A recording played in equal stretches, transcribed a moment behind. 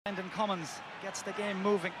Brendan Cummins gets the game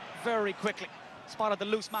moving very quickly. Spotted the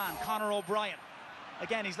loose man, Conor O'Brien.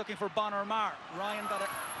 Again, he's looking for Bonner Marr. Ryan got a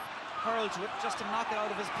hurl to it just to knock it out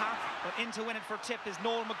of his path, but in to win it for Tip is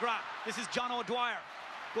Noel McGrath. This is John O'Dwyer.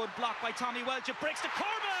 Good block by Tommy Welch. It breaks to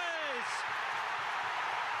Corbett!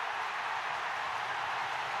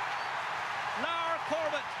 Lar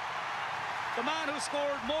Corbett, the man who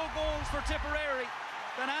scored more goals for Tipperary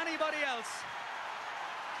than anybody else,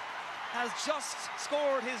 has just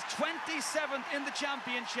scored his 27th in the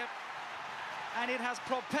championship, and it has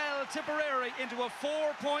propelled Tipperary into a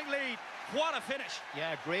 4-point lead. What a finish.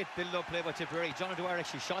 Yeah, great build-up play by Tipperary. John O'Dwyer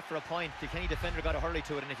actually shot for a point. The Kilkenny defender got a hurley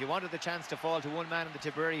to it, and if you wanted the chance to fall to one man in the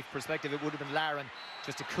Tipperary perspective, it would have been Lar.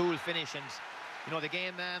 Just a cool finish, and you know, the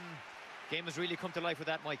game has really come to life with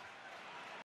that, Mike.